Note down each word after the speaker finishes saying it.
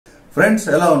Friends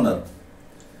ఎలా ఉన్నారు?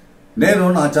 నేను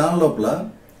నా ఛానల్ లోపల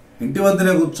ఇంటి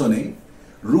వద్దనే కూర్చొని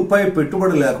రూపాయి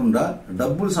పెట్టుబడి లేకుండా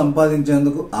డబ్బులు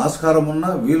సంపాదించేందుకు ఆస్కారం ఉన్న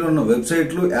వీలున్న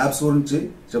వెబ్సైట్లు యాప్స్ గురించి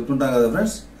చెప్తుంటాను కదా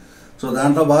ఫ్రెండ్స్. సో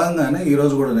దాంట్లో భాగంగానే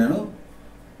ఈరోజు కూడా నేను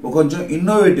కొంచెం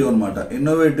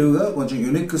ఇన్నోవేటివ్గా కొంచెం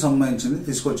యూనిక్ సంబంధించింది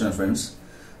తీసుకొచ్చాను ఫ్రెండ్స్.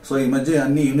 సో ఈ మధ్య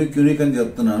అన్ని యూనిక్ అని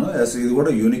చెప్తున్నాను. ఇది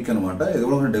కూడా యూనిక్ అనమాట. ఇది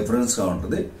కూడా కొంచెం డిఫరెన్స్గా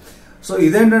ఉంటుంది. సో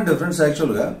ఇదేంటంటే ఫ్రెండ్స్,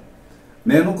 యాక్చువల్గా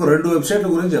నేను ఒక 2 వెబ్సైట్ల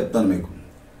గురించి చెప్తాను మీకు.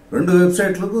 2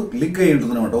 వెబ్సైట్లకు లింక్ అయ్యి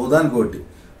ఉంటుంది అనమాట, ఉదాహరణకి ఒకటి.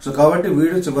 సో కాబట్టి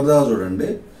వీడియో చివరిదాకా చూడండి.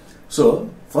 సో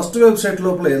ఫస్ట్ వెబ్సైట్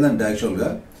లోపల ఏంటంటే యాక్చువల్గా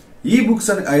ఈ బుక్స్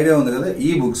అనే ఐడియా ఉంది కదా.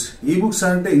 ఈ బుక్స్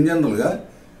అంటే ఇన్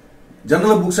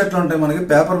జనరల్ బుక్స్ ఎట్లా ఉంటాయి, మనకి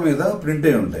పేపర్ మీద ప్రింట్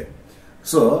అయి ఉంటాయి.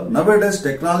 సో నవేడేస్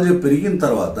టెక్నాలజీ పెరిగిన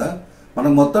తర్వాత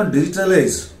మనకు మొత్తం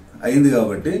డిజిటలైజ్ అయింది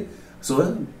కాబట్టి సో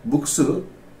బుక్స్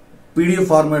పీడిఎఫ్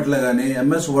ఫార్మాట్లో కానీ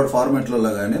ఎంఎస్ వర్డ్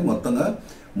ఫార్మాట్లలో కానీ మొత్తంగా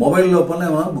మొబైల్ లోపలనే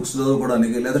మనం బుక్స్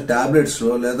చదువుకోవడానికి లేదా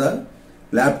ట్యాబ్లెట్స్లో లేదా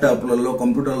ల్యాప్టాప్లలో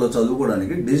కంప్యూటర్లో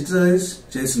చదువుకోవడానికి డిజిటలైజ్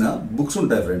చేసిన బుక్స్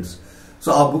ఉంటాయి ఫ్రెండ్స్. సో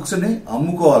ఆ బుక్స్ని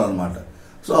అమ్ముకోవాలన్నమాట.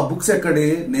 సో ఆ బుక్స్ ఎక్కడి,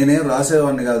 నేనేం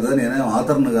రాసేవాడిని కాదు కదా, నేనేం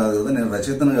ఆథర్ని కాదు కదా, నేను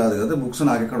రచయితను కాదు కదా, బుక్స్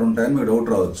నాకు ఎక్కడ ఉంటాయని మీకు డౌట్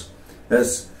రావచ్చు.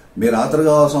 ఎస్, మీరు ఆథర్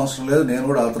కావాల్సిన అవసరం లేదు, నేను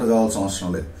కూడా ఆథర్ కావాల్సిన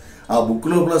అవసరం లేదు. ఆ బుక్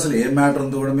లోపల అసలు ఏం మ్యాటర్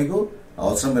ఉందో కూడా మీకు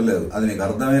అవసరమే లేదు. అది మీకు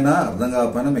అర్థమైనా అర్థం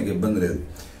కాకపోయినా మీకు ఇబ్బంది లేదు.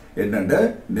 ఏంటంటే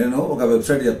నేను ఒక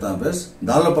వెబ్సైట్ చెప్తాను ఫ్రెండ్స్.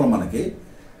 దాని లోపల మనకి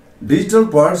డిజిటల్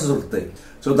ప్రొడక్ట్స్ దొరుకుతాయి.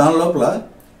 సో దాని లోపల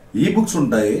ఈ బుక్స్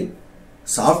ఉంటాయి,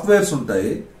 సాఫ్ట్వేర్స్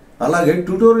ఉంటాయి, అలాగే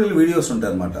ట్యూటోరియల్ వీడియోస్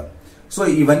ఉంటాయి అన్నమాట. సో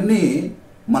ఇవన్నీ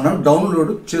మనం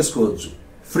డౌన్లోడ్ చేసుకోవచ్చు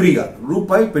ఫ్రీగా,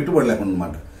 రూపాయి పెట్టుబడి లేకుండా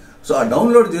అనమాట. సో ఆ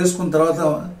డౌన్లోడ్ చేసుకున్న తర్వాత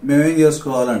మేమేం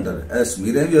చేసుకోవాలంటారు. ఎస్,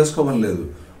 మీరేం చేసుకోవాలని లేదు,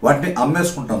 వాటిని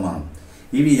అమ్మేసుకుంటాం మనం.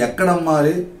 ఇవి ఎక్కడ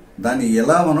అమ్మాలి, దాన్ని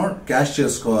ఎలా మనం క్యాష్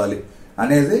చేసుకోవాలి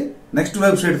అనేది నెక్స్ట్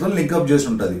వెబ్సైట్తో లింకప్ చేసి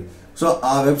ఉంటుంది. సో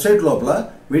ఆ వెబ్సైట్ లోపల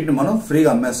వీటిని మనం ఫ్రీగా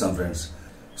అమ్మేస్తాం ఫ్రెండ్స్.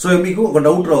 సో మీకు ఒక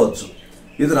డౌట్ రావచ్చు,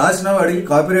 ఇది రాసిన వాడికి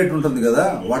కాపీరైట్ ఉంటుంది కదా,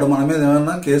 వాడు మన మీద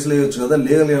ఏమైనా కేసులు వేయొచ్చు కదా,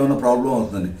 లీగల్ ఏమైనా ప్రాబ్లం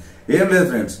అవుతుందని. ఏం లేదు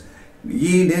ఫ్రెండ్స్,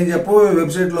 నేను చెప్పబోయే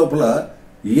వెబ్సైట్ లోపల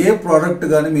ఏ ప్రోడక్ట్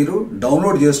కానీ మీరు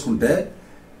డౌన్లోడ్ చేసుకుంటే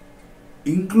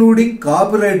ఇంక్లూడింగ్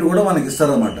కాపీరైట్ కూడా మనకి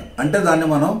ఇస్తారనమాట. అంటే దాన్ని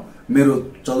మీరు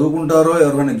చదువుకుంటారో,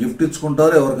 ఎవరికైనా గిఫ్ట్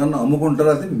ఇచ్చుకుంటారో, ఎవరికైనా అమ్ముకుంటారో,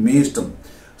 అది మీ ఇష్టం.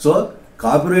 సో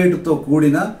కాపీరైట్తో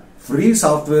కూడిన free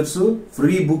softwares,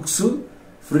 free books,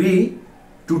 free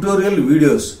tutorial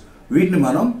videos, వీటిని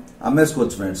మనం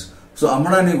అమ్మేసుకోవచ్చు ఫ్రెండ్స్. సో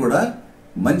అమ్మడానికి కూడా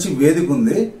మంచి వేదిక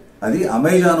ఉంది, అది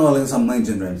అమెజాన్ వాళ్ళకి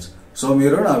సంబంధించిన ఫ్రెండ్స్. సో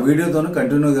మీరు నా వీడియోతో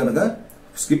కంటిన్యూ కనుక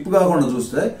స్కిప్ కాకుండా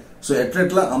చూస్తే సో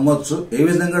ఎట్లా అమ్మొచ్చు, ఏ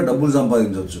విధంగా డబ్బులు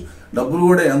సంపాదించవచ్చు, డబ్బులు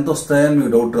కూడా ఎంత వస్తాయని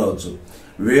మీకు డౌట్ రావచ్చు.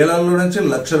 వేలల్లో నుంచి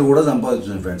లక్షలు కూడా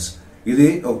సంపాదించవచ్చు ఫ్రెండ్స్. ఇది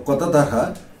ఒక కొత్త తరహా,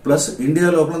 ప్లస్ ఇండియా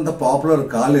లోపల అంత పాపులర్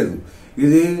కాలేదు.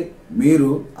 ఇది మీరు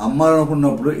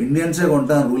అమ్మాలనుకున్నప్పుడు ఇండియన్సే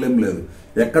కొంటాను రూల్ ఏం లేదు,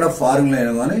 ఎక్కడ ఫారిన్లో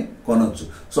అయినా కానీ కొనవచ్చు.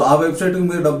 సో ఆ వెబ్సైట్కి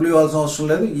మీరు డబ్బులు ఇవ్వాల్సిన అవసరం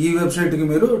లేదు, ఈ వెబ్సైట్కి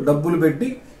మీరు డబ్బులు పెట్టి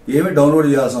ఏమి డౌన్లోడ్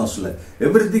చేయాల్సిన అవసరం లేదు.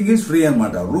 ఎవ్రీథింగ్ ఈజ్ ఫ్రీ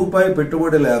అనమాట. రూపాయి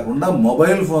పెట్టుబడి లేకుండా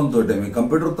మొబైల్ ఫోన్ తోటే, మీ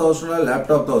కంప్యూటర్తో అవసరం లేదు,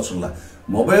 ల్యాప్టాప్తో అవసరం లేదు,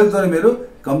 మొబైల్తో మీరు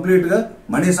కంప్లీట్గా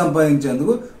మనీ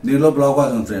సంపాదించేందుకు దీనిలో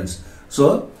అవకాశం ఫ్రెండ్స్. సో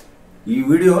ఈ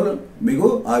వీడియోలో మీకు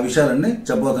ఆ విషయాలన్నీ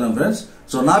చెప్పబోతున్నాం ఫ్రెండ్స్.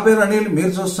 సో నా పేరు అనిల్,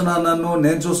 మీరు చూస్తున్నారు నన్ను,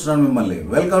 నేను చూస్తున్నాను మిమ్మల్ని.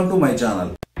 Welcome to my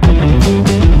channel.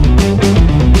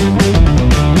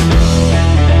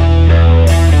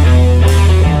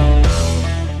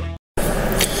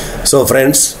 So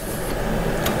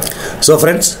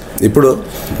friends ఇప్పుడు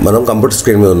మనం కంప్యూటర్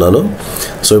స్క్రీన్ మీద ఉన్నాను.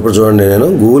 సో ఇప్పుడు చూడండి, నేను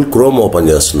గూగుల్ క్రోమ్ ఓపెన్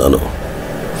చేస్తున్నాను.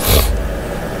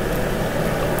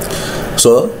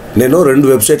 సో నేను 2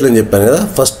 వెబ్సైట్లు అని చెప్పాను కదా.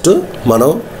 ఫస్ట్ మనం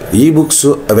ఈ బుక్స్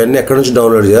అవన్నీ ఎక్కడి నుంచి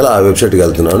డౌన్లోడ్ చేయాలో ఆ వెబ్సైట్కి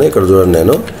వెళ్తున్నాను. ఇక్కడ చూడండి,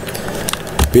 నేను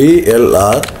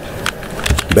పిఎల్ఆర్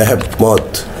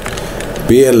బెహమోత్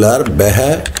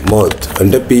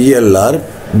అంటే పిఎల్ఆర్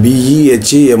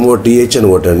BEHEMOTH అని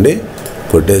కొట్టండి.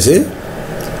 కొట్టేసి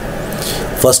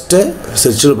ఫస్ట్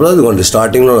సెర్చ్ లోపల అదిగోండి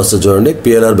స్టార్టింగ్లో వస్తుంది చూడండి,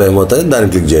 పిఎల్ఆర్ బెహమోత్ అని, దాన్ని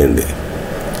క్లిక్ చేయండి.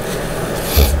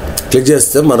 క్లిక్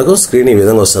చేస్తే మనకు స్క్రీన్ ఈ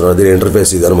విధంగా వస్తుంది. దీని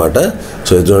ఇంటర్ఫేస్ ఇది అనమాట.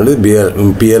 సో ఇది చూడండి,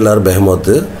 పిఎల్ఆర్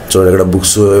బెహమోత్ చూడండి, ఇక్కడ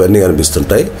బుక్స్ ఇవన్నీ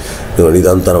కనిపిస్తుంటాయి.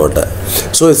 ఇదంతా అనమాట.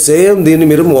 సో సేమ్ దీన్ని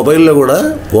మీరు మొబైల్లో కూడా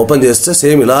ఓపెన్ చేస్తే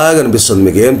సేమ్ ఇలా కనిపిస్తుంది,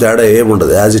 మీకు ఏం తేడా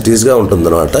ఏముండదు, యాజ్ ఇట్ ఈస్గా ఉంటుంది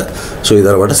అనమాట. సో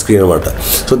ఇదనమాట స్క్రీన్ అనమాట.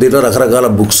 సో దీంట్లో రకరకాల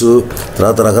బుక్స్,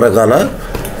 తర్వాత రకరకాల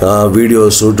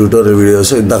వీడియోస్, ట్యూటోరియల్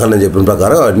వీడియోస్, ఇందాక నేను చెప్పిన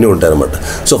ప్రకారం అన్నీ ఉంటాయి అనమాట.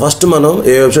 సో ఫస్ట్ మనం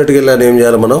ఏ వెబ్సైట్కి వెళ్ళాలని ఏం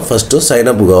చేయాలి, మనం ఫస్ట్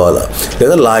సైన్అప్ కావాలా,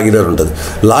 లేదా లాగిన్ అని ఉంటుంది.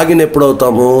 లాగిన్ ఎప్పుడు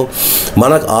అవుతాము,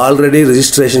 మనకు ఆల్రెడీ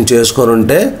రిజిస్ట్రేషన్ చేసుకొని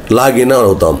ఉంటే లాగిన్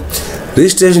అవుతాం.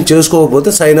 రిజిస్ట్రేషన్ చేసుకోకపోతే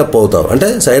సైన్అప్ అవుతాం. అంటే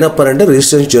సైన్అప్ అని అంటే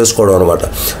రిజిస్ట్రేషన్ చేసుకోవడం అనమాట.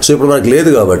 సో ఇప్పుడు మనకు లేదు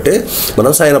కాబట్టి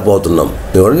మనం సైన్అప్ అవుతున్నాం.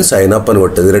 చూడండి, సైన్అప్ అని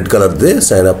కొట్టేది రెడ్ కలర్ది,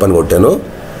 సైన్అప్ అని కొట్టాను.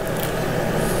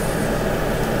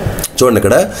 చూడండి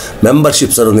ఇక్కడ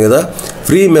మెంబర్షిప్స్ అని ఉంది కదా,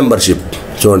 ఫ్రీ మెంబర్షిప్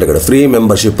చూడండి ఇక్కడ ఫ్రీ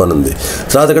మెంబర్షిప్ అని ఉంది.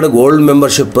 తర్వాత ఇక్కడ గోల్డ్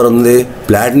మెంబర్షిప్ అని ఉంది,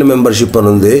 ప్లాటినం మెంబర్షిప్ అని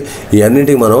ఉంది.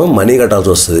 ఇవన్నింటికి మనం మనీ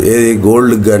కట్టాల్సి వస్తుంది, ఏది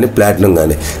గోల్డ్కి కానీ ప్లాటినం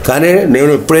కానీ. కానీ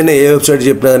నేను ఎప్పుడైనా ఏ వెబ్సైట్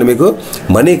చెప్పినా కానీ మీకు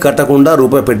మనీ కట్టకుండా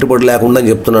రూపాయి పెట్టుబడి లేకుండా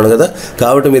అని చెప్తున్నాను కదా,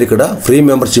 కాబట్టి మీరు ఇక్కడ ఫ్రీ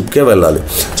మెంబర్షిప్కే వెళ్ళాలి.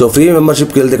 సో ఫ్రీ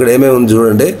మెంబర్షిప్కి వెళ్తే ఇక్కడ ఏమేమి ఉంది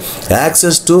చూడండి,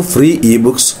 access to free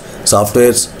ebooks,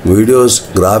 softwares, videos,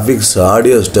 graphics,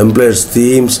 audios, templates,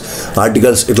 themes,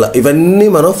 articles, ఇట్లా ఇవన్నీ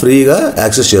మనం ఫ్రీగా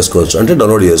యాక్సెస్ చేసుకోవచ్చు, అంటే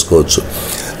డౌన్లోడ్ చేసుకోవచ్చు.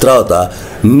 తర్వాత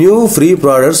new free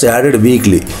products added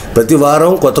weekly, ప్రతి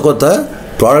వారం కొత్త కొత్త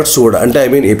ప్రోడక్ట్స్ కూడా, అంటే ఐ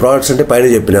మీన్ ఈ ప్రోడక్ట్స్ అంటే పైన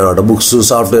చెప్పిన అనమాట, బుక్స్,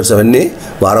 సాఫ్ట్వేర్స్ అవన్నీ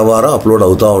వారం వారం అప్లోడ్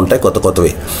అవుతూ ఉంటాయి కొత్త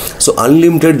కొత్తవి. సో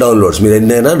అన్లిమిటెడ్ డౌన్లోడ్స్, మీరు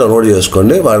ఎన్నైనా డౌన్లోడ్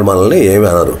చేసుకోండి, వాళ్ళు మనల్ని ఏమీ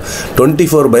అనరు.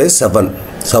 24/7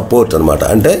 సపోర్ట్ అనమాట,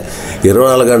 అంటే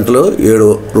 24 గంటలు 7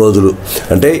 రోజులు,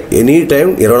 అంటే ఎనీ టైం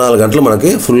 24 గంటలు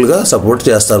మనకి ఫుల్గా సపోర్ట్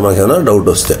చేస్తారు మనకి ఏమైనా డౌట్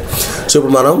వస్తే. సో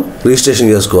ఇప్పుడు మనం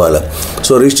రిజిస్ట్రేషన్ చేసుకోవాలి.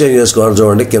 సో రిజిస్ట్రేషన్ చేసుకోవాలి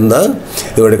చూడండి కింద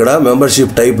ఇక్కడ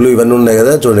మెంబర్షిప్ టైప్లు ఇవన్నీ ఉన్నాయి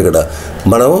కదా, చూడండి ఇక్కడ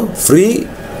మనం ఫ్రీ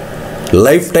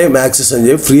లైఫ్ టైం యాక్సెస్ అని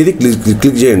చెప్పి ఫ్రీది క్లిక్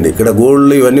చేయండి. ఇక్కడ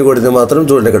గోల్డ్ ఇవన్నీ కొడితే మాత్రం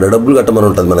చూడండి ఇక్కడ డబ్బులు కట్టమని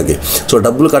ఉంటుంది మనకి. సో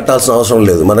డబ్బులు కట్టాల్సిన అవసరం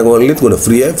లేదు, మనకు ఓన్లీ కొన్ని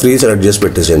ఫ్రీ సెలెక్ట్ చేసి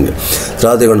పెట్టేసేయండి.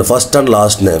 తర్వాత ఇక్కడ ఫస్ట్ అండ్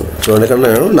లాస్ట్ నేమ్ చూడండి, ఇక్కడ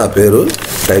నేను నా పేరు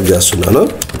టైప్ చేస్తున్నాను,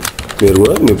 మీరు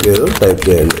కూడా మీ పేరు టైప్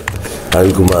చేయండి,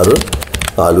 అనిల్ కుమార్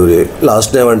ఆలూరి.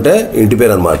 లాస్ట్ నేమ్ అంటే ఇంటి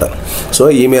పేరు అనమాట. సో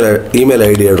ఈమెయిల్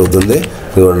ఐడి అడుగుతుంది,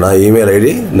 నా ఈమెయిల్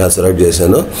ఐడి నేను సెలెక్ట్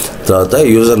చేశాను. తర్వాత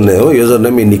యూజర్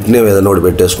నేమ్ మీ నిక్ నేమ్ ఏదైనా ఒకటి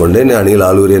పెట్టేసుకోండి, నేను అనిల్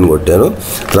ఆలూరి అని కొట్టాను.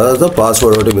 తర్వాత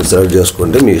పాస్వర్డ్ ఒకటి మీరు సెలెక్ట్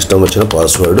చేసుకోండి, మీ ఇష్టం వచ్చిన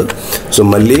పాస్వర్డ్. సో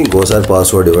మళ్ళీ ఇంకోసారి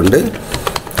పాస్వర్డ్ ఇవ్వండి.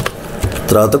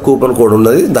 తర్వాత కూపన్ కోడ్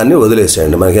ఉన్నది, దాన్ని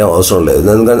వదిలేసేయండి, మనకేం అవసరం లేదు.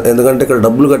 ఎందుకంటే ఇక్కడ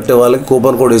డబ్బులు కట్టే వాళ్ళకి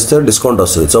కూపన్ కోడ్ ఇస్తే డిస్కౌంట్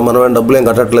వస్తుంది. సో మనం డబ్బులు ఏం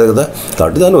కట్టట్లేదు కదా,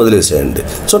 కాబట్టి దాన్ని వదిలేసేయండి.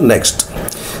 సో నెక్స్ట్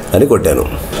అని కొట్టాను.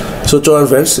 సో చూడండి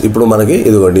ఫ్రెండ్స్, ఇప్పుడు మనకి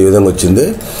ఇదిగోండి ఈ విధంగా వచ్చింది.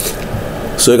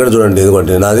 సో ఇక్కడ చూడండి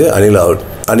ఇదిగోండి నాది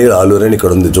అనిల్ ఆలూరి అని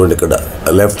ఇక్కడ ఉంది చూడండి, ఇక్కడ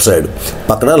లెఫ్ట్ సైడ్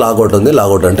పక్కన లాగౌట్ ఉంది.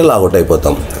 లాగౌట్ అంటే లాగౌట్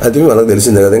అయిపోతాం, అది మనకు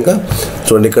తెలిసిందే కదా. ఇంకా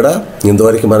చూడండి ఇక్కడ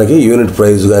ఇంతవరకు మనకి యూనిట్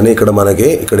ప్రైస్ కానీ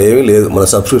ఇక్కడ ఏమీ లేదు, మన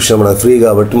సబ్స్క్రిప్షన్ మనకి ఫ్రీ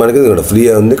కాబట్టి మనకి ఇక్కడ ఫ్రీ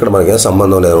ఉంది, ఇక్కడ మనకి ఏం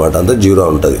సంబంధం లేదనమాట, అంతా జీరో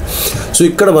ఉంటుంది. సో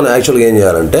ఇక్కడ మనం యాక్చువల్గా ఏం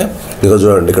చేయాలంటే ఇక్కడ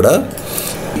చూడండి, ఇక్కడ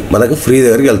మనకి ఫ్రీ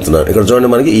దగ్గరికి వెళ్తున్నాను. ఇక్కడ చూడండి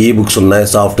మనకి ఈ బుక్స్ ఉన్నాయి,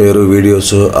 software,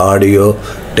 videos, audio,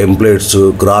 templates,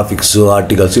 graphics,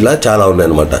 articles, ఇలా చాలా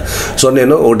ఉన్నాయన్నమాట. సో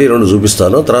నేను 1-2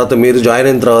 చూపిస్తాను, తర్వాత మీరు జాయిన్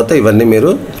అయిన తర్వాత ఇవన్నీ మీరు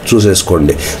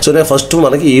చూసేసుకోండి. సో నేను ఫస్ట్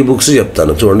మనకి ఈ బుక్స్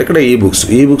చెప్తాను. చూడండి ఇక్కడ ఈ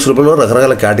బుక్స్ రూపంలో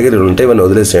రకరకాల కేటగిరీలు ఉంటాయి, ఇవన్నీ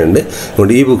వదిలేసేయండి.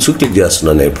 ఇప్పుడు ఈ బుక్స్ క్లిక్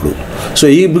చేస్తున్నాను నేను ఇప్పుడు. సో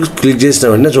ఈ బుక్స్ క్లిక్ చేసిన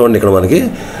వెంటనే చూడండి ఇక్కడ మనకి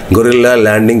గొరిల్లా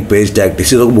ల్యాండింగ్ పేజ్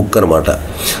టాక్టిక్స్, ఇది ఒక బుక్ అనమాట.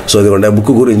 సో ఇదిగోండి ఆ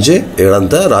బుక్ గురించి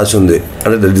ఇక్కడంతా రాసి ఉంది,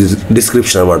 అంటే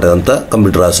డిస్క్రిప్షన్ అనమాట, ఇదంతా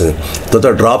కంప్లీట్ రాసింది. తర్వాత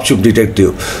డ్రాప్ షిప్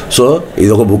డిటెక్టివ్, సో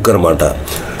ఇది ఒక బుక్ అనమాట.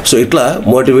 సో ఇట్లా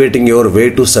motivating your way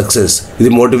to success, ఇది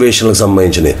మోటివేషన్కి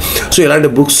సంబంధించినవి. సో ఇలాంటి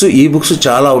బుక్స్ ఈ బుక్స్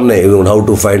చాలా ఉన్నాయి, how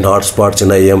to find hot spots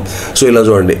in IIM. So ఇలా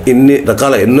చూడండి ఇన్ని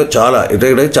రకాల ఎన్నో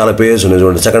ఇక్కడ చాలా పేజెస్ ఉన్నాయి.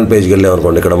 చూడండి సెకండ్ పేజ్కి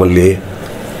వెళ్ళామనుకోండి, ఇక్కడ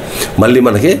మళ్ళీ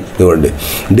మనకి ఇవ్వండి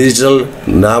డిజిటల్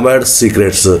నామాడ్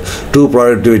సీక్రెట్స్ టు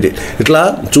ప్రొడక్టివిటీ, ఇట్లా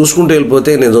చూసుకుంటూ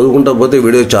వెళ్ళిపోతే నేను చదువుకుంటూ పోతే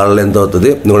వీడియో చాలా లెంత్ అవుతుంది.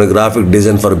 Graphic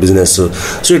design for business,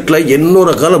 so ఇట్లా ఎన్నో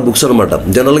రకాల బుక్స్ అనమాట.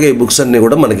 జనరల్గా ఈ బుక్స్ అన్నీ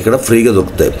కూడా మనకి ఇక్కడ ఫ్రీగా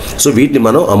దొరుకుతాయి. సో వీటిని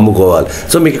మనం అమ్ముకోవాలి.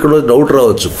 సో మీకు ఇక్కడ డౌట్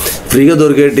రావచ్చు, ఫ్రీగా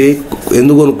దొరికేటి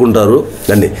ఎందుకు కొనుక్కుంటారు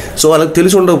అని. సో వాళ్ళకి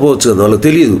తెలిసి ఉండకపోవచ్చు కదా, వాళ్ళకి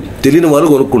తెలియని వాళ్ళు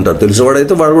కొనుక్కుంటారు, తెలిసిన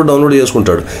వాడైతే వాడు కూడా డౌన్లోడ్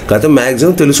చేసుకుంటాడు, కాకపోతే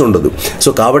మ్యాక్సిమం తెలిసి ఉండదు.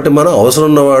 సో కాబట్టి మనం అవసరం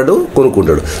ఉన్నవాడు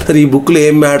కొనుక్కుంటాడు. సరే ఈ బుక్లో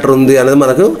ఏం మ్యాటర్ ఉంది అనేది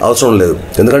మనకు అవసరం లేదు,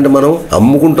 ఎందుకంటే మనం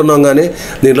అమ్ముకుంటున్నాం, కానీ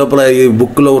దీని లోపల ఈ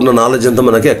బుక్లో ఉన్న నాలెడ్జ్ అంతా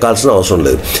మనకి ఎక్కాల్సిన అవసరం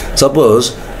లేదు. సపోజ్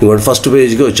ఇంకోటి ఫస్ట్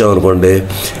పేజ్కి వచ్చామనుకోండి,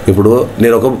 ఇప్పుడు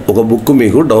నేను ఒక బుక్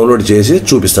మీకు డౌన్లోడ్ చేసి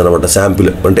చూపిస్తాను అనమాట,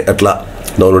 శాంపిల్ అంటే ఎట్లా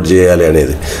డౌన్లోడ్ చేయాలి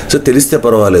అనేది. సో తెలిస్తే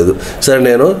పర్వాలేదు. సరే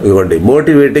నేను ఇవ్వండి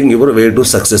motivating your way to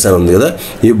success అని ఉంది కదా,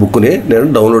 ఈ బుక్ని నేను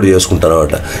డౌన్లోడ్ చేసుకుంటాను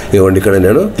అనమాట. ఇవ్వండి ఇక్కడ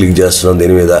నేను క్లిక్ చేస్తున్నాను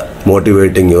దీని మీద,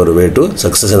 motivating your way to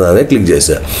success అని క్లిక్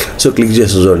చేశాను. సో క్లిక్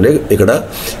చేసి చూడండి ఇక్కడ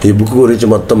ఈ బుక్ గురించి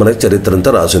మొత్తం మనకి చరిత్ర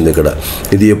అంతా రాసింది. ఇక్కడ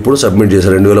ఇది ఎప్పుడు సబ్మిట్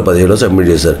చేశారు, 2017లో సబ్మిట్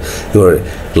చేశారు. ఇవ్వండి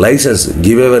లైసెన్స్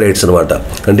గివ్ అవే రైట్స్ అనమాట,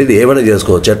 అంటే ఇది ఏమైనా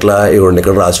చేసుకోవచ్చు. ఎట్లా ఇవ్వండి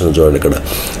ఇక్కడ రాసింది చూడండి, ఇక్కడ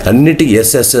అన్నిటికీ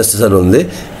ఎస్ఎస్ఎస్ అని ఉంది,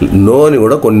 నో అని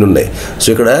కూడా కొన్ని ఉన్నాయి. సో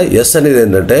ఇక్కడ ఎస్ అనేది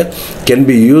ఏంటంటే can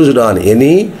be used on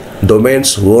any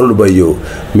domains owned by you,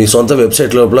 మీ సొంత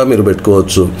వెబ్సైట్ లోపల మీరు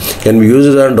పెట్టుకోవచ్చు. Can be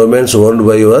used on domains owned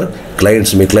by your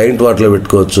clients, me client వాటిలో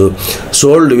పెట్టుకోవచ్చు.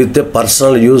 Sold with a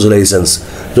personal use licence.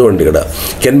 చూడండి ఇక్కడ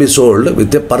can be sold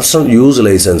with a personal use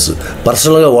licence.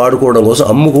 పర్సనల్గా వాడుకోవడం కోసం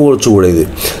అమ్ముకోవచ్చు కూడా ఇది.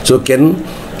 So can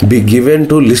be given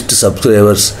to list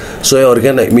subscribers. So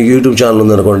ఎవరికైనా మీకు యూట్యూబ్ ఛానల్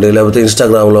ఉందనుకోండి, లేకపోతే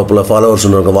ఇన్స్టాగ్రామ్ లోపల ఫాలోవర్స్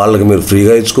ఉన్నారనుకో, వాళ్ళకి మీరు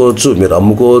ఫ్రీగా ఇచ్చుకోవచ్చు, మీరు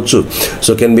అమ్ముకోవచ్చు.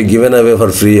 So can be given away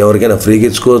for free. ఎవరికైనా ఫ్రీగా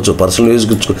ఇచ్చుకోవచ్చు, పర్సనల్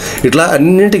యూజ్కి ఇచ్చుకోవచ్చు. ఇట్లా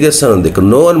అన్నింటికి ఇస్తాను ఉంది. ఇక్కడ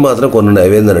నో అని మాత్రం కొన్ని ఉన్నాయి.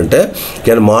 అవేంటంటే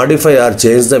can modify are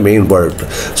change the main product.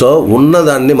 So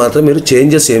ఉన్నదాన్ని మాత్రం మీరు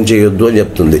చేంజెస్ ఏం చేయొద్దు అని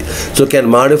చెప్తుంది. So can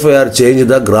modify are change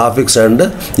the graphics and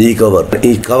ఈ కవర్.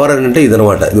 ఈ కవర్ అంటే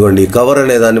ఇదనమాట. ఇదిగోండి ఈ కవర్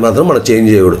అనే దాన్ని మాత్రం మనం చేంజ్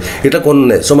చేయకూడదు. ఇట్లా కొన్ని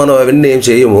ఉన్నాయి. సో మనం అవన్నీ ఏం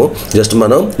చేయము, జస్ట్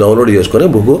మనం డౌన్లోడ్ చేసుకొని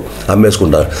బుక్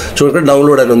అమ్మేసుకుంటాం. చూడండి ఇక్కడ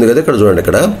డౌన్లోడ్ అని ఉంది కదా, ఇక్కడ చూడండి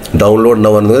ఇక్కడ డౌన్లోడ్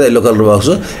నవ్ అని ఉంది కదా, ఎల్లో కలర్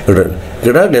బాక్స్.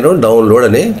 ఇక్కడ నేను డౌన్లోడ్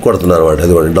అని కొడుతున్నాను అనమాట.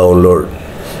 ఇదిగోండి డౌన్లోడ్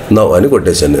నవ్ అని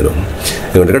కొట్టేశాను నేను.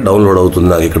 ఎందుకంటే ఇక్కడ డౌన్లోడ్ అవుతుంది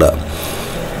నాకు ఇక్కడ.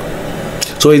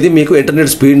 సో ఇది మీకు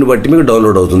ఇంటర్నెట్ స్పీడ్ని బట్టి మీకు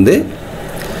డౌన్లోడ్ అవుతుంది.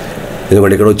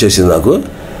 ఇదిగోండి ఇక్కడ వచ్చేసింది నాకు.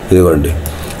 ఇదిగోండి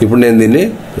ఇప్పుడు నేను దీన్ని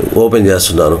ఓపెన్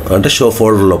చేస్తున్నాను, అంటే షో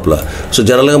ఫోల్డర్ లోపల. సో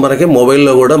జనరల్గా మనకి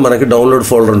మొబైల్లో కూడా మనకి డౌన్లోడ్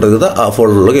ఫోల్డర్ ఉంటుంది కదా, ఆ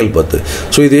ఫోల్డర్లోకి వెళ్ళిపోతుంది.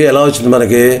 సో ఇది ఎలా వచ్చింది,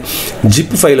 మనకి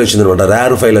జిప్ ఫైల్ వచ్చిందనమాట,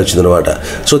 ర్యార్ ఫైల్ వచ్చిందనమాట.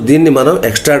 సో దీన్ని మనం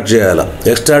ఎక్స్ట్రాక్ట్ చేయాలి.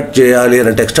 ఎక్స్ట్రాక్ట్ చేయాలి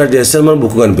అంటే ఎక్స్ట్రాక్ట్ చేస్తే మన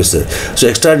బుక్ కనిపిస్తుంది. సో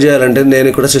ఎక్స్ట్రాక్ట్ చేయాలంటే నేను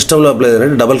ఇక్కడ సిస్టమ్ లోపల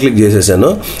ఏదంటే డబల్ క్లిక్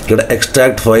చేసేసాను. ఇక్కడ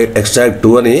ఎక్స్ట్రాక్ట్ ఫైల్ ఎక్స్ట్రాక్ట్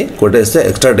 2 అని కొట్టేస్తే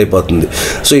ఎక్స్ట్రాక్ట్ అయిపోతుంది.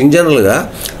 సో ఇన్ జనరల్గా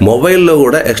మొబైల్లో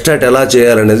కూడా ఎక్స్ట్రాక్ట్ ఎలా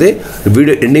చేయాలనేది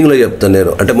వీడియో ఎండింగ్లో చెప్తాను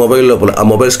నేను. అంటే మొబైల్ లోపల ఆ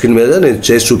మొబైల్ స్క్రీన్ మీద నేను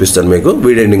చేసి చూపిస్తాను మీకు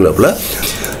వీడియో ఎండింగ్ లోపల.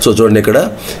 సో చూడండి ఇక్కడ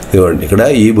ఇదిగోండి ఇక్కడ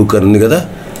ఈ బుక్ అని ఉంది కదా,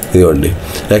 ఇదిగోండి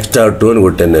ఎక్స్ట్రాక్ట్ 2 అని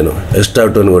కొట్టాను నేను.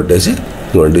 ఎక్స్ట్రాక్ట్ 2 అని కొట్టేసి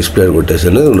ఇదిగోండి డిస్ప్లే అని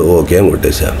కొట్టేసాను, ఓకే అని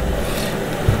కొట్టేసాను.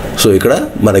 సో ఇక్కడ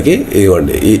మనకి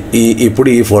ఇవ్వండి ఇప్పుడు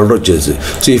ఈ ఫోల్డర్ వచ్చేసి,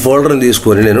 సో ఈ ఫోల్డర్ని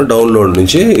తీసుకొని నేను డౌన్లోడ్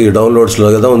నుంచి ఈ డౌన్లోడ్స్లో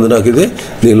కదా ఉంది నాకు ఇది,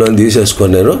 దీనిలో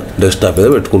తీసేసుకొని నేను డెస్క్టాప్ మీద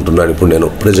పెట్టుకుంటున్నాను ఇప్పుడు నేను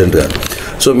ప్రజెంట్గా.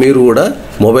 సో మీరు కూడా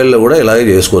మొబైల్లో కూడా ఇలాగే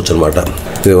చేసుకోవచ్చు అనమాట.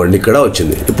 ఇదిగోండి ఇక్కడ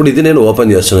వచ్చింది. ఇప్పుడు ఇది నేను ఓపెన్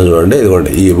చేస్తున్నాను చూడండి.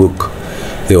 ఇదిగోండి ఈ బుక్,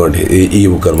 ఇదిగోండి ఈ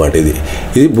బుక్ అనమాట.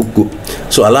 ఇది బుక్.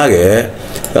 సో అలాగే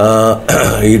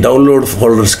ఈ డౌన్లోడ్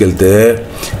ఫోల్డర్స్కి వెళ్తే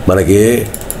మనకి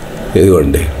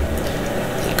ఇదిగోండి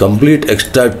కంప్లీట్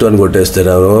ఎక్స్ట్రాక్ట్ అని కొట్టేస్తే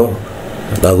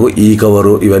నాకు ఈ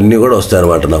కవరు ఇవన్నీ కూడా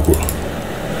వస్తాయన్నమాట నాకు.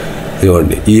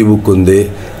 ఇవ్వండి ఈ బుక్ ఉంది,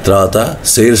 తర్వాత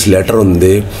సేల్స్ లెటర్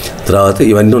ఉంది, తర్వాత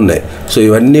ఇవన్నీ ఉన్నాయి. సో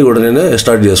ఇవన్నీ కూడా నేను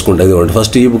ఎక్స్ట్రాక్ట్ చేసుకుంటాను. ఇదిగోండి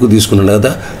ఫస్ట్ ఈ బుక్ తీసుకున్నాను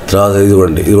కదా, తర్వాత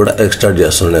ఇదిగోండి ఇది కూడా ఎక్స్ట్రాక్ట్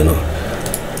చేస్తున్నాను నేను.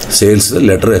 సేల్స్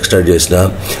లెటర్ ఎక్స్ట్రాక్ట్ చేసిన,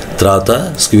 తర్వాత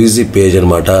స్క్వీజీ పేజ్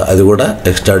అనమాట అది కూడా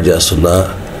ఎక్స్ట్రాక్ట్ చేస్తున్నా.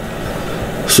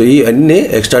 సో ఇవన్నీ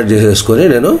ఎక్స్ట్రాక్ట్ చేసేసుకొని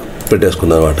నేను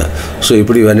పెట్టేసుకున్నాను అనమాట. సో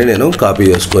ఇప్పుడు ఇవన్నీ నేను కాపీ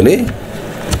చేసుకొని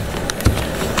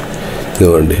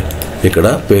ఇవ్వండి ఇక్కడ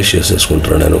పేస్ట్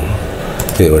చేసేసుకుంటున్నాను నేను.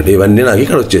 ఇవ్వండి ఇవన్నీ నాకు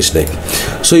ఇక్కడ వచ్చేసినాయి.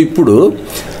 సో ఇప్పుడు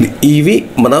ఇవి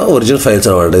మన ఒరిజినల్ ఫైల్స్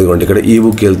అనమాట. ఇదిగోండి ఇక్కడ ఈ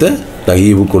బుక్ వెళ్తే నాకు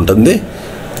ఈ బుక్ ఉంటుంది.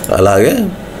 అలాగే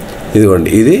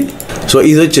ఇదిగోండి ఇది. సో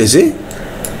ఇది వచ్చేసి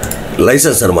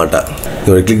లైసెన్స్ అనమాట.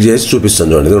 క్లిక్ చేసి చూపిస్తాను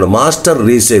చూడండి. ఇది కూడా master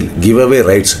resale give away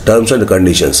rights terms and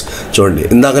conditions. చూడండి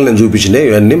ఇందాక నేను చూపించినాయి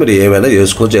ఇవన్నీ మీరు ఏమైనా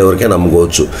చేసుకోవచ్చు, ఎవరికైనా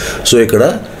అమ్ముకోవచ్చు. సో ఇక్కడ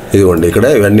ఇదిగోండి ఇక్కడ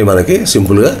ఇవన్నీ మనకి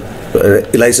సింపుల్గా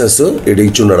లైసెన్స్ ఇటు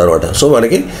ఇచ్చున్నాడు అనమాట. సో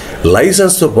మనకి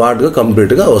లైసెన్స్తో పాటుగా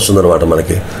కంప్లీట్గా వస్తుందన్నమాట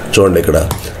మనకి. చూడండి ఇక్కడ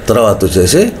తర్వాత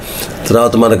వచ్చేసి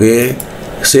తర్వాత మనకి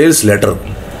సేల్స్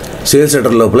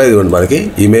లెటర్ లోపల ఇదిగోండి మనకి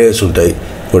ఇమేజెస్ ఉంటాయి.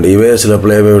 ఇమేజెస్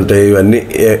లోపల ఏమేమి ఉంటాయి ఇవన్నీ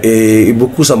ఈ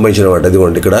బుక్కు సంబంధించిన అనమాట.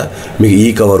 ఇదిగోండి ఇక్కడ మీకు ఈ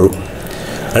కవరు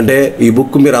అంటే ఈ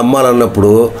బుక్ మీరు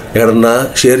అమ్మాలన్నప్పుడు ఎక్కడన్నా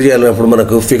షేర్ చేయాలన్నప్పుడు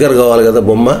మనకు ఫిగర్ కావాలి కదా,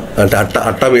 బొమ్మ అంటే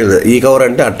అట్ట మీద ఈ కవర్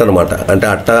అంటే అట్ట అనమాట. అంటే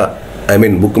అట్ట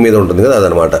బుక్ మీద ఉంటుంది కదా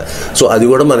అదనమాట. సో అది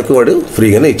కూడా మనకి వాడు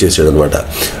ఫ్రీగానే ఇచ్చేసాడు అనమాట.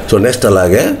 సో నెక్స్ట్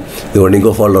అలాగే ఇదిగోండి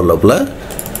ఇంకో ఫోల్డర్ లోపల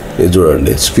ఇది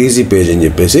చూడండి స్పీజీ పేజ్ అని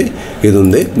చెప్పేసి ఇది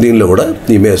ఉంది. దీనిలో కూడా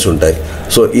ఇమేజెస్ ఉంటాయి.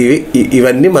 సో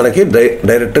ఇవన్నీ మనకి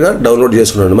డైరెక్ట్గా డౌన్లోడ్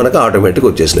చేసుకున్నాను, మనకి ఆటోమేటిక్గా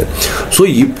వచ్చేసినాయి. సో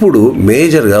ఇప్పుడు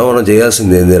మేజర్గా మనం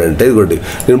చేయాల్సింది ఏంటంటే ఇదిగోండి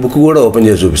నేను బుక్ కూడా ఓపెన్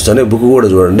చేసి చూపిస్తాను. బుక్ కూడా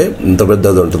చూడండి ఎంత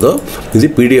పెద్దది ఉంటుందో. ఇది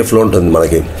పీడిఎఫ్లో ఉంటుంది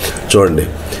మనకి. చూడండి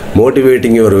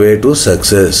motivating your way to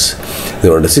success.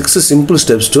 ఇదిగోండి 6 simple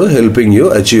steps to helping you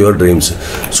achieve your dreams.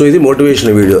 So ఇది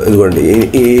మోటివేషన్ వీడియో. ఇదిగోండి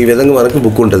ఈ విధంగా మనకి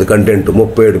బుక్ ఉంటుంది. కంటెంట్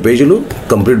 37 పేజీలు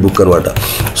కంప్లీట్ బుక్ అనమాట.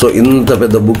 సో ఇంత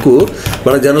పెద్ద బుక్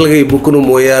మన జనరల్గా ఈ బుక్ను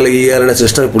మోయాలి ఇయ్యాలనే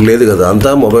సిస్టమ్ ఇప్పుడు లేదు కదా, అంతా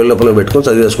మొబైల్ లోపల పెట్టుకొని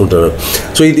చదివేసుకుంటారు.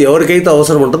 సో ఇది ఎవరికైతే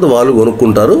అవసరం ఉంటుందో వాళ్ళు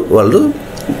కొనుక్కుంటారు, వాళ్ళు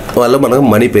వాళ్ళు మనకు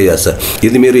మనీ పే చేస్తారు.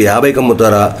 ఇది మీరు 50కి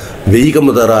అమ్ముతారా, 1000కి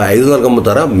అమ్ముతారా, 500కి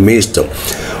అమ్ముతారా మీ ఇష్టం.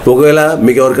 ఒకవేళ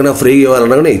మీకు ఎవరికైనా ఫ్రీగా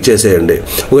ఇవ్వాలన్నా కానీ ఇచ్చేసేయండి.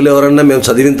 ఒకవేళ ఎవరన్నా మేము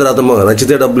చదివిన తర్వాత మాకు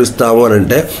నచ్చితే డబ్బులు ఇస్తాము అని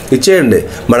అంటే ఇచ్చేయండి.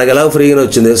 మనకు ఎలా ఫ్రీగానే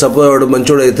వచ్చింది. సపోజ్ వాడు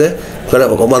మంచోడు అయితే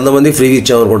ఒక 100 మందికి ఫ్రీగా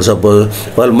ఇచ్చామనుకోండి, సపోజ్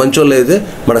వాళ్ళు మంచోళ్ళు అయితే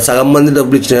మన సగం మంది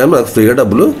డబ్బులు ఇచ్చినా మనకు ఫ్రీగా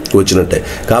డబ్బులు వచ్చినట్టే.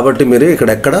 కాబట్టి మీరు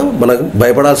ఎక్కడ మనకు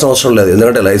భయపడాల్సిన అవసరం లేదు.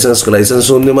 ఎందుకంటే లైసెన్స్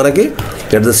ఉంది మనకి.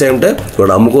 ఎట్ ద సేమ్ టైం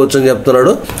వాడు అమ్ముకోవచ్చు అని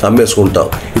చెప్తున్నాడు, అమ్మేసుకుంటాం.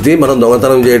 ఇది మనం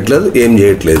దొంగతనం చేయట్లేదు, ఏం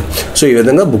చేయట్లేదు. సో ఈ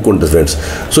విధంగా బుక్ ఉంటుంది ఫ్రెండ్స్.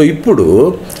 సో ఇప్పుడు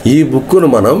ఈ బుక్ను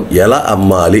మనం ఎలా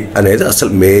అమ్మాలి అనేది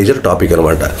అసలు మేజర్ టాపిక్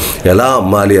అనమాట. ఎలా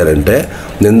అమ్మాలి అని అంటే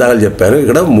నేను ఇందాక చెప్పాను,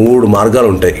 ఇక్కడ 3 మార్గాలు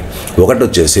ఉంటాయి. ఒకటి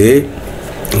వచ్చేసి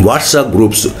వాట్సాప్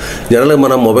గ్రూప్స్. జనరల్గా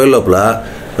మనం మొబైల్ లోపల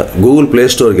గూగుల్ ప్లే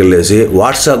స్టోర్కి వెళ్ళేసి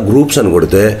వాట్సాప్ గ్రూప్స్ అని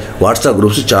కొడితే వాట్సాప్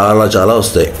గ్రూప్స్ చాలా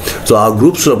వస్తాయి. సో ఆ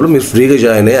గ్రూప్స్ లోపల మీరు ఫ్రీగా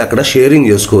జాయిన్ అయ్యి అక్కడ షేరింగ్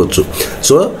చేసుకోవచ్చు.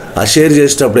 సో ఆ షేర్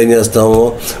చేసేటప్పుడు ఏం చేస్తాము,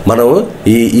 మనము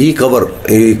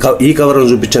ఈ కవర్ను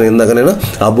చూపించాను ఇందాక నేను.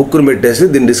 ఆ బుక్ను పెట్టేసి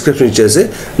దీన్ని డిస్క్రిప్షన్ ఇచ్చేసి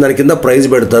దాని కింద ప్రైజ్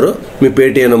పెడతారు. మీ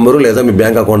పేటిఎం నెంబరు లేదా మీ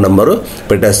బ్యాంక్ అకౌంట్ నెంబరు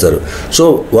పెట్టేస్తారు. సో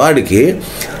వాడికి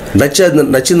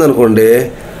నచ్చిందనుకోండి,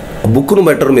 బుక్ను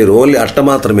పెట్టరు, మీరు ఓన్లీ అట్ట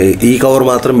మాత్రమే ఈ కవర్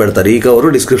మాత్రం పెడతారు. ఈ కవరు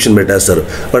డిస్క్రిప్షన్ పెట్టేస్తారు.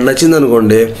 వాడు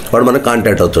నచ్చిందనుకోండి, వాడు మనకు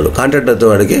కాంటాక్ట్ అవుతాడు. కాంటాక్ట్ అయితే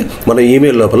వాడికి మన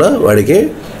ఈమెయిల్ లోపల వాడికి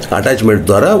అటాచ్మెంట్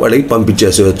ద్వారా వాడికి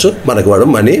పంపించేసేయచ్చు. మనకి వాడు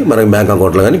మనీ మనకి బ్యాంక్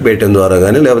అకౌంట్లో కానీ పేటిఎం ద్వారా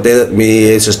కానీ లేకపోతే మీ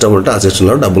ఏ సిస్టమ్ ఉంటే ఆ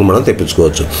సిస్టంలో డబ్బులు మనం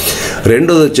తెప్పించుకోవచ్చు.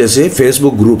 రెండోది వచ్చేసి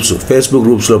ఫేస్బుక్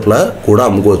గ్రూప్స్ లోపల కూడా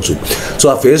అమ్ముకోవచ్చు. సో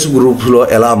ఆ ఫేస్బుక్ గ్రూప్స్లో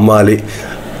ఎలా అమ్మాలి,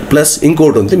 ప్లస్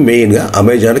ఇంకోటి ఉంది మెయిన్గా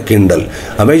అమెజాన్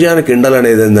కిండల్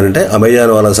అనేది ఏంటంటే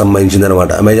అమెజాన్ వాళ్ళకి సంబంధించింది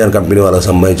అనమాట. అమెజాన్ కంపెనీ వాళ్ళకి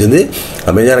సంబంధించింది.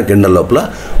 అమెజాన్ కిండల్ లోపల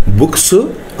బుక్స్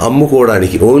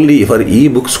అమ్ముకోవడానికి ఓన్లీ ఫర్ ఈ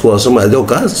బుక్స్ కోసం అది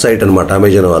ఒక సైట్ అనమాట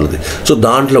అమెజాన్ వాళ్ళది. సో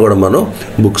దాంట్లో కూడా మనం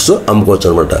బుక్స్ అమ్ముకోవచ్చు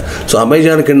అనమాట. సో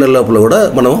అమెజాన్ కిండల్ లోపల కూడా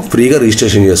మనం ఫ్రీగా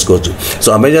రిజిస్ట్రేషన్ చేసుకోవచ్చు. సో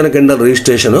అమెజాన్ కిండల్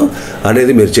రిజిస్ట్రేషన్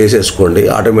అనేది మీరు చేసేసుకోండి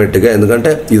ఆటోమేటిక్గా.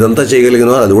 ఎందుకంటే ఇదంతా చేయగలిగిన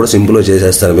వాళ్ళు అది కూడా సింపుల్గా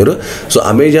చేసేస్తారు మీరు. సో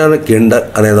అమెజాన్ కిండల్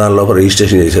అనే దాని లోపల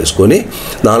రిజిస్ట్రేషన్ చేసేసుకొని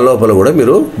దాని లోపల కూడా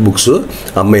మీరు బుక్స్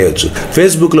అమ్మేయచ్చు.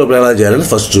 ఫేస్బుక్ లోపల ఎలా చేయాలని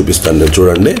ఫస్ట్ చూపిస్తాను నేను.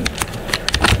 చూడండి,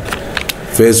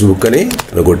 ఫేస్బుక్ అని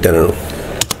కొట్టాను.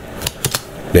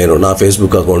 నేను నా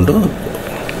ఫేస్బుక్ అకౌంట్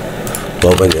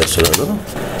ఓపెన్ చేస్తున్నాను.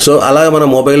 సో అలాగే మన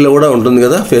మొబైల్లో కూడా ఉంటుంది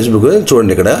కదా ఫేస్బుక్.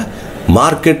 చూడండి, ఇక్కడ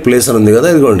మార్కెట్ ప్లేస్ అని ఉంది కదా,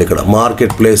 ఇదిగోండి ఇక్కడ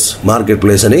మార్కెట్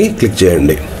ప్లేస్ అని క్లిక్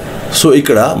చేయండి. సో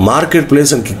ఇక్కడ మార్కెట్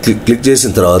ప్లేస్ అని క్లిక్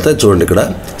చేసిన తర్వాత చూడండి, ఇక్కడ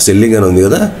సెల్లింగ్ అని ఉంది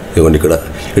కదా, ఇదిగోండి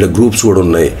ఇక్కడ గ్రూప్స్ కూడా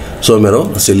ఉన్నాయి. సో నేను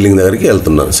సెల్లింగ్ దగ్గరికి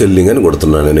వెళ్తున్నాను, సెల్లింగ్ అని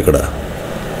కొడుతున్నాను నేను ఇక్కడ.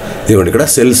 ఇదిగోండి ఇక్కడ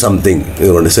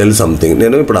సెల్ సంథింగ్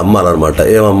నేను ఇప్పుడు అమ్మాలన్నమాట.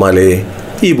 ఏం అమ్మాలి?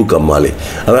 ఈ బుక్ అమ్మాలి.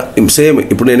 సేమ్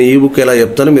ఇప్పుడు నేను ఈ బుక్ ఎలా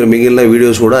చెప్తాను, మీరు మిగిలిన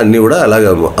వీడియోస్ కూడా అన్నీ కూడా అలాగే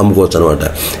అమ్ముకోవచ్చు అనమాట.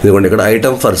 ఇదిగోండి ఇక్కడ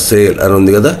ఐటమ్ ఫర్ సేల్ అని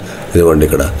ఉంది కదా, ఇదిగోండి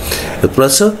ఇక్కడ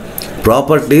ప్లస్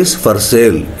ప్రాపర్టీస్ ఫర్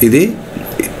సేల్. ఇది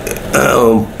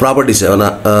ప్రాపర్టీస్ ఏమైనా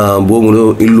భూములు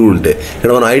ఇల్లు ఉంటే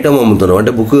ఇక్కడ మనం ఐటమ్ అమ్ముతున్నాం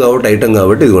అంటే బుక్ కాబట్టి ఐటమ్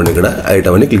కాబట్టి ఇదిగోండి ఇక్కడ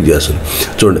ఐటమ్ అని క్లిక్ చేస్తాను.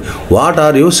 చూడండి, వాట్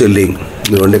ఆర్ యూ సెల్లింగ్.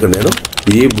 ఇదిగోండి ఇక్కడ నేను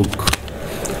ఈ బుక్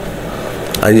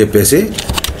అని చెప్పేసి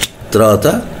తర్వాత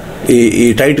ఈ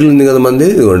టైటిల్ ఉంది కదా మంది,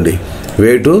 ఇదిగోండి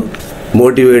way to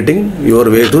motivating your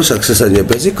way to success అని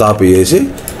చెప్పేసి కాపీ చేసి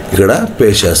ఇక్కడ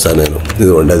పేస్ట్ చేస్తాను నేను.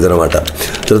 ఇదిగోండి అదనమాట.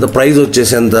 తర్వాత ప్రైస్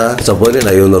వచ్చేసి ఎంత, సపోజ్ నేను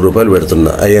 500 రూపాయలు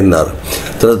పెడుతున్నా INR.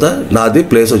 తర్వాత నాది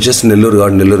ప్లేస్ వచ్చేసి నెల్లూరు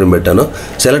కాబట్టి నెల్లూరు పెట్టాను.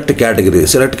 సెలెక్ట్ కేటగిరీ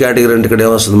అంటే ఇక్కడ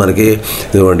ఏమొస్తుంది మనకి,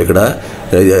 ఇదిగోండి ఇక్కడ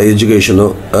ఎడ్యుకేషను,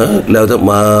 లేకపోతే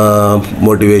మా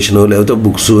మోటివేషను, లేకపోతే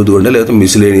బుక్స్, ఇదిగోండి లేకపోతే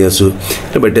మిస్లేనియస్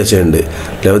ఇట్లా పెట్టేసేయండి.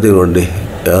 లేకపోతే ఇదిగోండి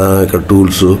ఇక్కడ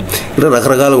టూల్స్, ఇక్కడ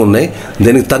రకరకాలుగా ఉన్నాయి.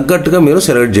 దీనికి తగ్గట్టుగా మీరు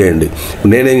సెలెక్ట్ చేయండి.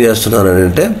 నేనేం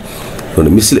చేస్తున్నానంటే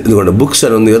ఇదిగోండి బుక్స్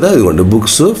అని ఉంది కదా, ఇదిగోండి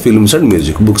books, films and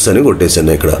music books అని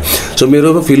కొట్టేసాను ఇక్కడ. సో మీరు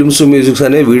ఫిల్మ్స్, మ్యూజిక్స్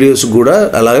అనే వీడియోస్ కూడా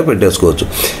అలాగే పెట్టేసుకోవచ్చు.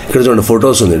 ఇక్కడ చూడండి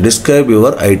ఫొటోస్ ఉంది, డిస్క్రైబ్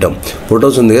యువర్ ఐటమ్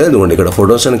ఫొటోస్ ఉంది కదా, ఇదిగోండి ఇక్కడ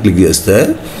ఫొటోస్ అని క్లిక్ చేస్తే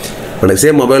మనకి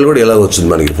సేమ్ మొబైల్ కూడా ఇలా వచ్చింది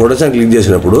మనకి. ఫొటోస్ అని క్లిక్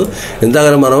చేసినప్పుడు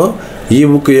ఇంతగానే మనం ఈ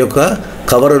బుక్ యొక్క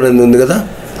కవర్ అనేది ఉంది కదా,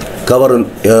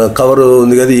 కవర్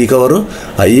ఉంది కదా,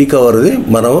 ఈ కవర్ది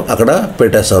మనం అక్కడ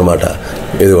పెట్టేస్తాం అనమాట.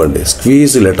 ఇదిగోండి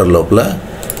స్క్వీజ్ లెటర్ లోపల,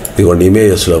 ఇదిగోండి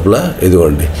ఇమేజెస్ లోపల,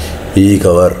 ఇదిగోండి ఈ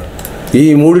కవర్, ఈ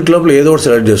మూడిటి లోపల ఏదో ఒకటి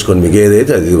సెలెక్ట్ చేసుకోండి, మీకు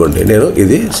ఏదైతే అది. ఇదిగోండి నేను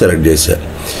ఇది సెలెక్ట్ చేశాను.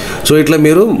 సో ఇట్లా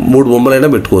మీరు 3 బొమ్మలైనా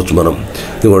పెట్టుకోవచ్చు మనం.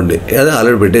 ఇదిగోండి అదే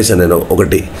ఆల్రెడీ పెట్టేశాను నేను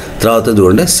ఒకటి. తర్వాత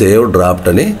ఇదిగోండి సేవ్ డ్రాఫ్ట్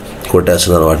అని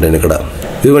కొట్టేస్తున్నాను అనమాట నేను ఇక్కడ.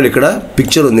 ఇదిగోండి ఇక్కడ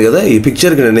పిక్చర్ ఉంది కదా, ఈ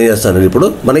పిక్చర్కి నేను ఏం చేస్తాను, ఇప్పుడు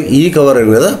మనకి ఈ కవర్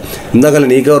అయింది కదా, ఇందాక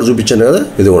నేను ఈ కవర్ చూపించాను కదా,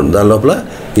 ఇదిగోండి దాని లోపల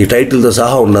ఈ టైటిల్తో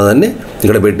సహా ఉన్నదాన్ని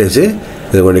ఇక్కడ పెట్టేసి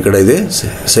ఇదిగోండి ఇక్కడ ఇది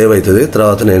సేవ్ అవుతుంది.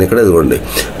 తర్వాత నేను ఇక్కడ ఇదిగోండి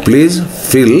please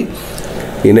fill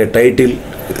in a title,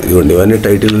 ఇదిగోండి ఇవన్నీ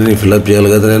టైటిల్ని ఫిల్అప్ చేయాలి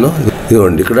కదా నేను.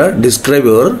 ఇదిగోండి ఇక్కడ డిస్క్రైబ్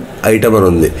యువర్ ఐటమ్ అని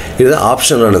ఉంది, ఇది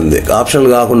ఆప్షన్ అని ఉంది. ఆప్షన్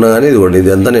కాకుండా కానీ ఇదిగోండి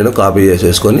ఇదంతా నేను కాపీ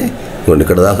చేసేసుకొని ఇదిగోండి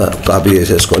ఇక్కడ దాకా కాపీ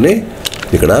చేసేసుకొని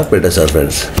ఇక్కడ పెట్టేశారు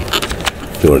ఫ్రెండ్స్.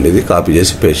 ఇదిగోండి ఇది కాపీ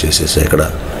చేసి పేస్ట్ చేసేసాయి ఇక్కడ.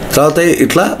 తర్వాత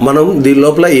ఇట్లా మనం దీని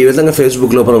లోపల ఈ విధంగా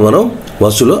ఫేస్బుక్ లోపల మనం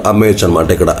వస్తువులు అమ్మేయచ్చు అనమాట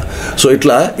ఇక్కడ. సో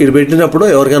ఇట్లా ఇది పెట్టినప్పుడు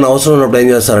ఎవరికైనా అవసరం ఉన్నప్పుడు ఏం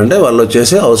చేస్తారంటే వాళ్ళు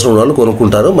వచ్చేసి అవసరం వాళ్ళు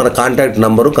కొనుక్కుంటారు. మన కాంటాక్ట్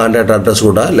నెంబరు, కాంటాక్ట్ అడ్రస్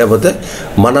కూడా, లేకపోతే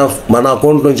మన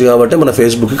అకౌంట్ నుంచి కాబట్టి మన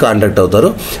ఫేస్బుక్కి కాంటాక్ట్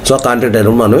అవుతారు. సో ఆ కాంటాక్ట్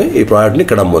అయినప్పుడు మనం ఈ ప్రోడక్ట్ని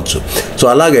ఇక్కడ అమ్మొచ్చు. సో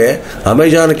అలాగే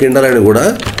అమెజాన్ కిండల్ అని కూడా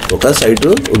ఒక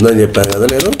సైటు ఉందని చెప్పాను కదా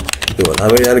నేను.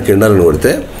 అమెజాన్ కిండల్ అని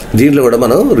కొడితే దీంట్లో కూడా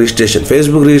మనం రిజిస్ట్రేషన్,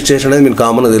 ఫేస్బుక్ రిజిస్ట్రేషన్ అనేది మీకు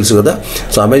కామన్గా తెలుసు కదా.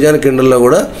 సో అమెజాన్ కిండల్లో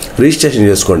కూడా రిజిస్ట్రేషన్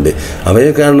చేసుకోండి.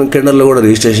 అమెజాన్ కిండల్లో కూడా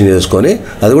రిజిస్ట్రేషన్ చేసుకొని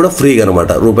అది కూడా ఫ్రీగా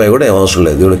అనమాట, రూపాయి కూడా ఏం అవసరం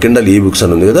లేదు. కిండల్ ఈ బుక్స్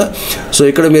అని ఉంది కదా. సో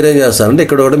ఇక్కడ మీరు ఏం చేస్తారంటే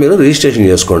ఇక్కడ కూడా మీరు రిజిస్ట్రేషన్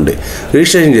చేసుకోండి.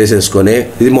 రిజిస్ట్రేషన్ చేసేసుకొని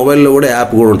ఇది మొబైల్లో కూడా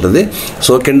యాప్ కూడా ఉంటుంది.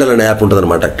 సో కిండల్ అనే యాప్ ఉంటుంది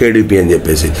అనమాట, కేడిపి అని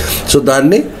చెప్పేసి. సో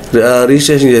దాన్ని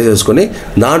రిజిస్ట్రేషన్ చేసేసుకొని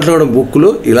దాంట్లో కూడా బుక్లు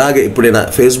ఇలాగే ఇప్పుడు నేను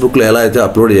ఫేస్బుక్లో ఎలా అయితే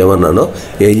అప్లోడ్ చేయమన్నానో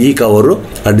ఈ కవరు,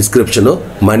 ఆ డిస్క్రిప్షను,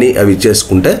 మనీ అవి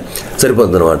ఇచ్చేసుకుంటే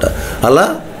సరిపోతుంది అనమాట. అలా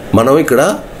మనం ఇక్కడ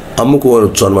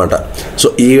అమ్ముకోవచ్చు అనమాట. సో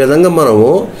ఈ విధంగా మనము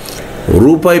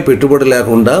రూపాయి పెట్టుబడి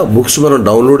లేకుండా బుక్స్ మనం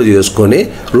డౌన్లోడ్ చేసుకొని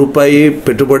రూపాయి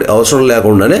పెట్టుబడి అవసరం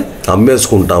లేకుండానే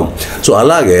అమ్మేసుకుంటాం. సో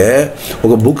అలాగే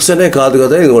ఒక బుక్స్ అనే కాదు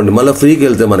కదా, ఇదిగోండి మళ్ళీ ఫ్రీకి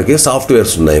వెళ్తే మనకి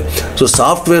సాఫ్ట్వేర్స్ ఉన్నాయి. సో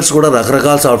సాఫ్ట్వేర్స్ కూడా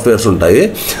రకరకాల సాఫ్ట్వేర్స్ ఉంటాయి.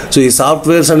 సో ఈ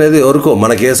సాఫ్ట్వేర్స్ అనేది ఎవరికో,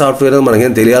 మనకి ఏ సాఫ్ట్వేర్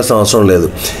మనకేం తెలియాల్సిన అవసరం లేదు.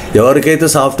 ఎవరికైతే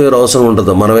సాఫ్ట్వేర్ అవసరం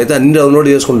ఉంటుందో మనమైతే అన్ని డౌన్లోడ్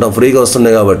చేసుకుంటాం, ఫ్రీగా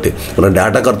వస్తున్నాయి కాబట్టి మన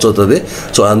డేటా ఖర్చు అవుతుంది.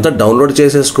 సో అంతా డౌన్లోడ్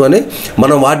చేసేసుకొని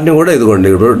మనం వాటిని కూడా ఇదిగోండి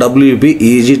డబ్ల్యూపీ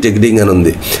ఈజీ టెక్నింగ్ అని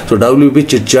ఉంది. So WP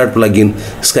chit chat plugin,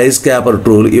 sky స్కాపర్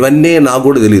tool, ఇవన్నీ నాకు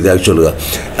కూడా తెలియదు యాక్చువల్గా.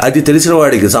 అది తెలిసిన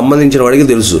వాడికి, సంబంధించిన వాడికి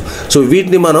తెలుసు. సో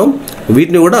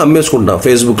వీటిని కూడా అమ్మేసుకుంటాం,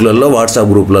 ఫేస్బుక్లలో, వాట్సాప్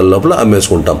గ్రూపుల లోపల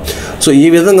అమ్మేసుకుంటాం. సో ఈ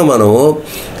విధంగా మనం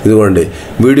ఇదిగోండి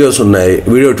వీడియోస్ ఉన్నాయి,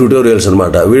 వీడియో ట్యూటోరియల్స్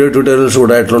అనమాట. వీడియో ట్యూటోరియల్స్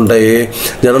కూడా ఎట్లుంటాయి,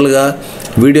 జనరల్గా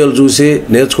వీడియోలు చూసి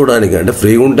నేర్చుకోవడానికి అంటే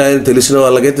ఫ్రీగా ఉంటాయని తెలిసిన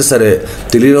వాళ్ళకైతే సరే,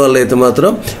 తెలియని వాళ్ళైతే మాత్రం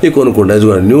ఇవి కొనుక్కుంటాయి.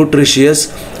 న్యూట్రిషియస్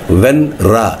వెన్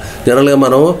రా, జనరల్గా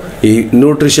మనం ఈ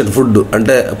న్యూట్రిషన్ ఫుడ్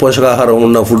అంటే పోషకాహారం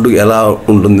ఉన్న ఫుడ్ ఎలా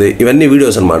ఉంటుంది ఇవన్నీ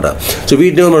వీడియోస్ అనమాట. సో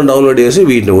వీటిని మనం డౌన్లోడ్ చేసి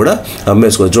వీటిని కూడా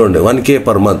అమ్మేసుకోవచ్చు. చూడండి 1K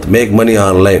per month, make money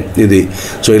online ఇది.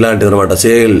 సో ఇలాంటిది అనమాట.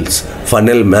 సేల్స్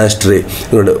ఫనెల్ మాస్టరీ,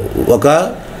 ఒక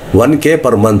 1K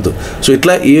per month. సో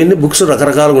ఇట్లా ఇవన్నీ బుక్స్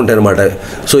రకరకాలుగా ఉంటాయి అనమాట.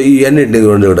 సో ఇవన్నింటినీ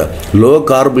కూడా లో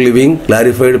carb living,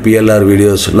 clarified PLR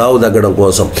videos, లావు తగ్గడం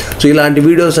కోసం. సో ఇలాంటి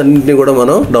వీడియోస్ అన్నింటినీ కూడా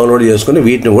మనం డౌన్లోడ్ చేసుకొని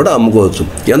వీటిని కూడా అమ్ముకోవచ్చు.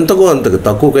 ఎంతకో అంతకు,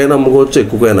 తక్కువకైనా అమ్ముకోవచ్చు,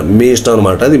 ఎక్కువకైనా మీ ఇష్టం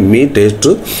అనమాట. అది మీ టేస్ట్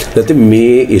లేకపోతే మీ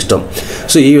ఇష్టం.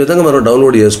 సో ఈ విధంగా మనం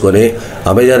డౌన్లోడ్ చేసుకొని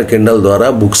అమెజాన్ కిండల్ ద్వారా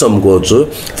బుక్స్ అమ్ముకోవచ్చు.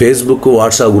 ఫేస్బుక్,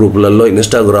 వాట్సాప్ గ్రూపులలో,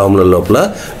 ఇన్స్టాగ్రామ్ల లోపల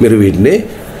మీరు వీటిని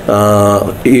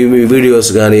ఈ వీడియోస్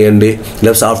కానివ్వండి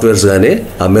లేదా సాఫ్ట్వేర్స్ కానీ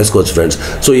అమ్మేసుకోవచ్చు ఫ్రెండ్స్.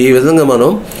 సో ఈ విధంగా మనం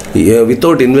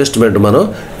వితౌట్ ఇన్వెస్ట్మెంట్ మనం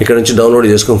ఇక్కడ నుంచి డౌన్లోడ్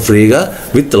చేసుకొని ఫ్రీగా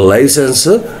విత్ లైసెన్స్,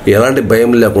 ఎలాంటి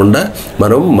భయం లేకుండా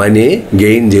మనం మనీ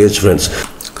గెయిన్ చేయొచ్చు ఫ్రెండ్స్.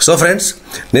 సో ఫ్రెండ్స్,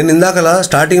 నేను ఇందాకలా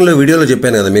స్టార్టింగ్లో వీడియోలో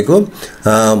చెప్పాను కదా మీకు,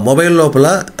 మొబైల్ లోపల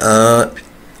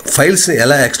ఫైల్స్ని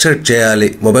ఎలా ఎక్స్ట్రాక్ట్ చేయాలి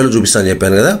మొబైల్ చూపిస్తాను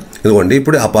చెప్పాను కదా. ఇదిగోండి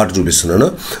ఇప్పుడు ఆ పార్ట్ చూపిస్తున్నాను.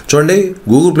 చూడండి,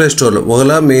 గూగుల్ ప్లే స్టోర్లో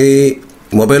ఒకవేళ మీ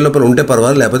మొబైల్ లోపల ఉంటే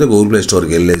పర్వాలేదు, లేకపోతే గూగుల్ ప్లే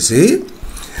స్టోర్కి వెళ్ళేసి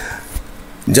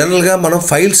జనరల్గా మనం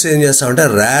ఫైల్స్ ఏం చేస్తామంటే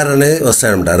ర్యార్ అనేది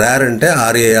వస్తాయన్నమాట. ర్యార్ అంటే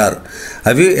RAR,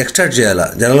 అవి ఎక్స్ట్రాక్ట్ చేయాలి.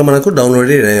 జనరల్గా మనకు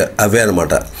డౌన్లోడ్ అవే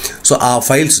అనమాట. సో ఆ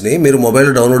ఫైల్స్ని మీరు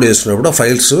మొబైల్లో డౌన్లోడ్ చేసుకున్నప్పుడు ఆ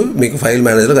ఫైల్స్ మీకు ఫైల్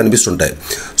మేనేజర్లో కనిపిస్తుంటాయి.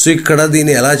 సో ఇక్కడ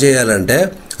దీన్ని ఎలా చేయాలంటే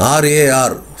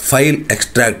RAR ఫైల్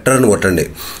ఎక్స్ట్రాక్టర్ అని కొట్టండి.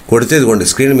 కొడితే ఇదిగోండి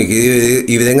స్క్రీన్ మీకు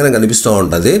ఈ విధంగా కనిపిస్తూ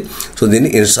ఉంటుంది. సో దీన్ని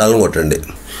ఇన్స్టాల్ కొట్టండి.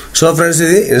 సో ఫ్రెండ్స్,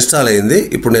 ఇది ఇన్స్టాల్ అయింది.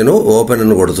 ఇప్పుడు నేను ఓపెన్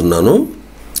అని కొడుతున్నాను.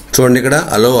 చూడండి ఇక్కడ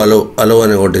అలో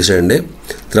అని కొట్టేసేయండి.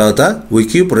 తర్వాత we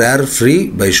keep rear free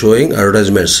buy sowing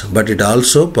advertisements but it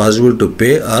also possible to pay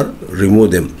are remove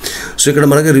them. So ఇక్కడ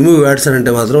మనకి రిమూవ్ యాడ్స్ అని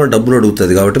అంటే మాత్రం డబ్బులు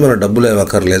అడుగుతుంది కాబట్టి మనం డబ్బులు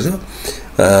ఇవ్వక్కర్లేదు,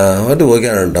 అంటే ఓకే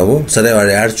అని అంటాము. సరే,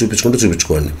 వాడి యాడ్స్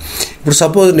చూపించుకోండి. ఇప్పుడు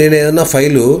సపోజ్ నేను ఏదైనా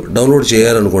ఫైలు డౌన్లోడ్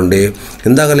చేయాలనుకోండి,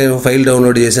 ఇందాక నేను ఫైల్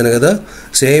డౌన్లోడ్ చేశాను కదా,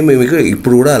 సేమ్ మీకు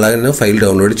ఇప్పుడు కూడా అలాగే నేను ఫైల్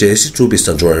డౌన్లోడ్ చేసి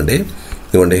చూపిస్తాను. చూడండి,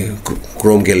 ఇవ్వండి,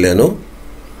 క్రోమ్కి వెళ్ళాను.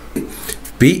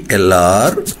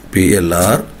 PLR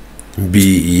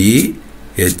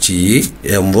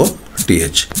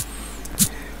BEHEMOTH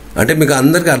అంటే మీకు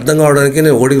అందరికీ అర్థం కావడానికి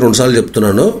నేను 1-2 సార్లు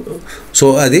చెప్తున్నాను. సో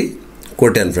అది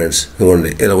కొట్టాను ఫ్రెండ్స్,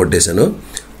 ఇవ్వండి ఇలా కొట్టేశాను.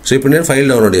 సో ఇప్పుడు నేను ఫైల్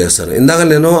డౌన్లోడ్ చేస్తాను. ఇందాక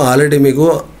నేను ఆల్రెడీ మీకు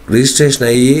రిజిస్ట్రేషన్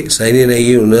అయ్యి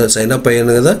సైన్ అప్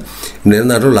అయ్యాను కదా, నేను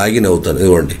దాంట్లో లాగిన్ అవుతాను.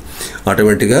 ఇవ్వండి,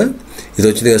 ఆటోమేటిక్గా ఇది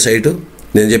వచ్చింది కదా సైటు.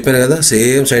 నేను చెప్పాను కదా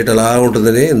సేమ్ సైట్ అలా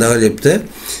ఉంటుందని ఇందాక చెప్తే,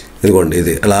 ఇదిగోండి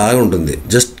ఇది అలాగే ఉంటుంది.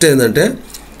 జస్ట్ ఏంటంటే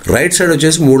రైట్ సైడ్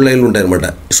వచ్చేసి 3 లైన్లు ఉంటాయి అనమాట.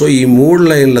 సో ఈ 3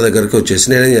 లైన్ల దగ్గరికి వచ్చేసి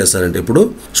నేనేం చేస్తానంటే ఇప్పుడు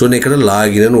నేను ఇక్కడ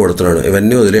లాగిన్ అని కొడుతున్నాను.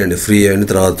 ఇవన్నీ వదిలేయండి, ఫ్రీ అవన్నీ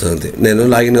తర్వాత. నేను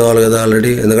లాగిన్ కావాలి కదా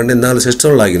ఆల్రెడీ, ఎందుకంటే ఇందాక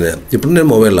సిస్టమ్ లాగిన్ అయ్యా, ఇప్పుడు నేను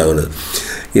మొబైల్ లాగిన్.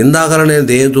 ఇందాక నేను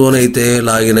దేనితోనైతే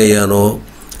లాగిన్ అయ్యానో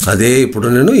అదే ఇప్పుడు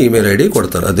నేను ఈమెయిల్ ఐడి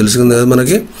కొడతాను. అది తెలిసింది కదా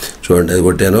మనకి. చూడండి, అది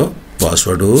కొట్టాను,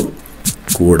 పాస్వర్డ్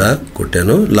కూడా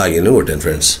కొట్టాను, లాగిన్ కొట్టాను.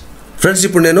 ఫ్రెండ్స్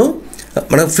ఇప్పుడు నేను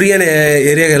మనకు ఫ్రీ అనే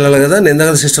ఏరియాకి వెళ్ళాలి కదా. నేను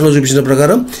దగ్గర సిస్టంలో చూపించిన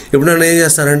ప్రకారం ఇప్పుడు నేను ఏం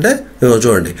చేస్తానంటే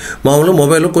చూడండి, మామూలు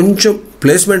మొబైల్లో కొంచెం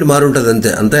ప్లేస్మెంట్ మారి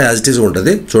ఉంటుంది, అంతే యాజ్ ఇట్ ఈజ్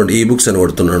ఉంటుంది. చూడండి, ఈ బుక్స్ అని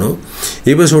కొడుతున్నాను.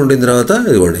 ఈ బుక్స్ కొట్టిన తర్వాత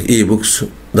ఇదిగోండి ఈ బుక్స్,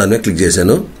 దాని మీద క్లిక్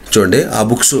చేశాను. చూడండి, ఆ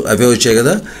బుక్స్ అవే వచ్చాయి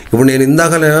కదా. ఇప్పుడు నేను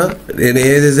ఇందాక నేను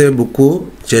ఏదైతే బుక్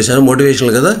చేశానో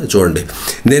మోటివేషనల్ కదా, చూడండి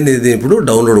నేను ఇది ఇప్పుడు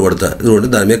డౌన్లోడ్ కొడతా. చూడండి,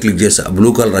 దాని మీద క్లిక్ చేస్తా, బ్లూ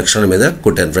కలర్ అక్షరం మీద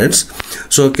కొట్టాను ఫ్రెండ్స్.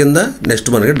 సో కింద నెక్స్ట్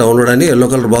మనకి డౌన్లోడ్ అని ఎల్లో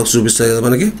కలర్ బాక్స్ చూపిస్తాయి కదా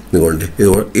మనకి. ఇదిగోండి, ఇది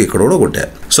ఇక్కడ కూడా కొట్టా.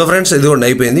 సో ఫ్రెండ్స్ ఇదిగోండి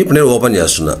అయిపోయింది. ఇప్పుడు నేను ఓపెన్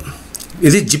చేస్తున్నా.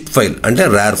 ఇది జిప్ ఫైల్ అంటే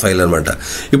ర్యార్ ఫైల్ అనమాట.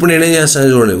 ఇప్పుడు నేనేం చేస్తాను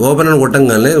చూడండి, ఓపెన్ అని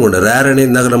కొట్టంగానే ర్యార్ అని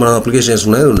ఇందాక మనం అప్లికేషన్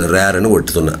వేసుకున్నది ర్యార్ అని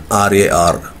కొట్టుతున్నా,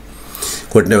 RAR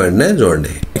కొట్టిన వెంటనే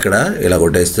చూడండి ఇక్కడ ఇలా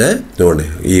కొట్టేస్తే చూడండి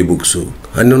ఈ బుక్స్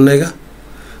అన్నీ ఉన్నాయిగా,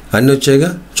 అన్నీ వచ్చాయిగా.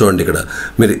 చూడండి ఇక్కడ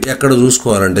మీరు ఎక్కడ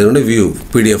చూసుకోవాలంటే చూడండి, వ్యూ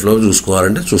పీడిఎఫ్లో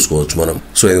చూసుకోవాలంటే చూసుకోవచ్చు మనం.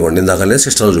 సో ఇదిగోండి ఇందాకనే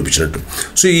సిస్టంలో చూపించినట్టు.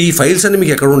 సో ఈ ఫైల్స్ అన్ని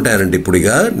మీకు ఎక్కడ ఉంటాయంటే ఇప్పుడు ఇక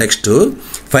నెక్స్ట్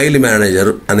ఫైల్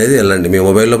మేనేజర్ అనేది వెళ్ళండి. మీ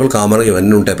మొబైల్ లోపల కామన్గా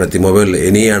ఇవన్నీ ఉంటాయి, ప్రతి mobile,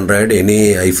 any Android any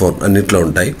iPhone అన్నింటిలో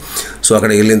ఉంటాయి. సో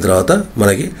అక్కడికి వెళ్ళిన తర్వాత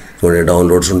మనకి ఇదిగోండి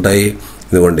డౌన్లోడ్స్ ఉంటాయి.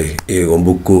 ఇదిగోండి ఈ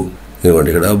బుక్, ఇదిగోండి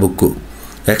ఇక్కడ book,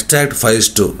 extract files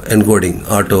to encoding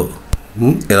auto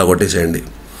ఇలా కొట్టేసేయండి.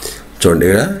 చూడండి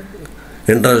ఇక్కడ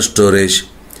ఇంటర్నల్ స్టోరేజ్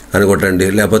అని కొట్టండి,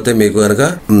 లేకపోతే మీకు కనుక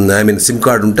సిమ్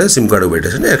కార్డు ఉంటే సిమ్ కార్డు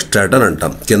పెట్టేసండి. ఎక్స్ట్రాక్ట్ అని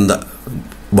అంటాం కింద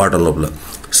బాటం లోపల.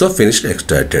 So finished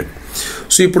extracted.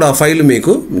 సో ఇప్పుడు ఆ ఫైల్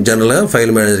మీకు జనరల్గా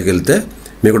ఫైల్ మేనేజర్కి వెళ్తే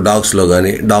మీకు డాక్స్లో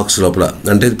కానీ డాక్స్ లోపల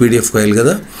అంటే ఇది PDF ఫైల్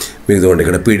కదా, మీకు చూడండి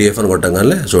ఇక్కడ PDF అని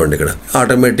కొట్టంగానే చూడండి ఇక్కడ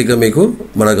ఆటోమేటిక్గా మీకు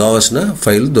మనకు కావాల్సిన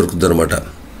ఫైల్ దొరుకుతుంది అనమాట.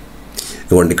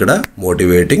 ఇవ్వండి ఇక్కడ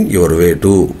మోటివేటింగ్ యువర్ వే టు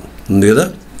ఉంది కదా.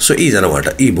 సో ఇదనమాట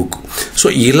ఈ బుక్. సో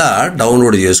ఇలా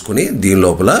డౌన్లోడ్ చేసుకుని దీని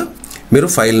లోపల మీరు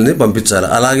ఫైల్ని పంపించాలి.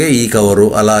 అలాగే ఈ కవరు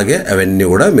అలాగే అవన్నీ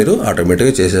కూడా మీరు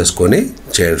ఆటోమేటిక్గా చేసేసుకొని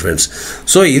చేయండి ఫ్రెండ్స్.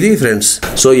 సో ఇది ఫ్రెండ్స్.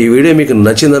 సో ఈ వీడియో మీకు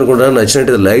నచ్చింది అనుకుంటాను.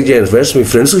 నచ్చినట్టయితే లైక్ చేయండి ఫ్రెండ్స్, మీ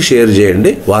ఫ్రెండ్స్కి షేర్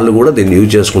చేయండి, వాళ్ళు కూడా దీన్ని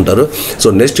యూజ్ చేసుకుంటారు. సో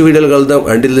నెక్స్ట్ వీడియోలో కలుద్దాం.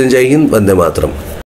 అంటిల్ దెన్ జై హింద్, వందే మాతరం.